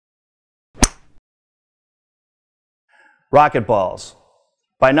RocketBallZ.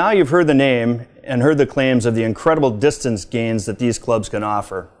 By now you've heard the name and heard the claims of the incredible distance gains that these clubs can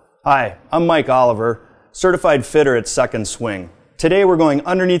offer. Hi, I'm Mike Oliver, certified fitter at Second Swing. Today we're going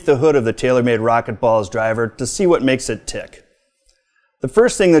underneath the hood of the TaylorMade RocketBallZ Driver to see what makes it tick. The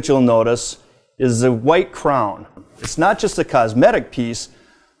first thing that you'll notice is the white crown. It's not just a cosmetic piece,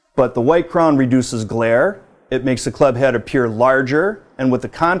 but the white crown reduces glare, it makes the club head appear larger, and with the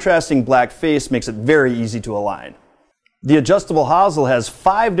contrasting black face makes it very easy to align. The adjustable hosel has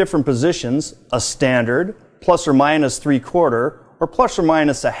 5 different positions: a standard, plus or minus 3/4, or plus or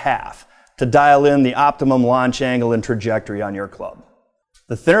minus a half, to dial in the optimum launch angle and trajectory on your club.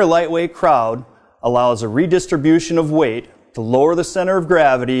 The thinner lightweight crowd allows a redistribution of weight to lower the center of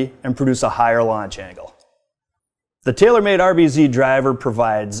gravity and produce a higher launch angle. The TaylorMade RBZ Driver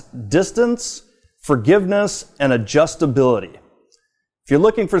provides distance, forgiveness, and adjustability. If you're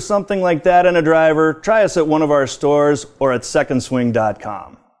looking for something like that in a driver, try us at one of our stores or at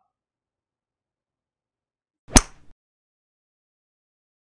secondswing.com.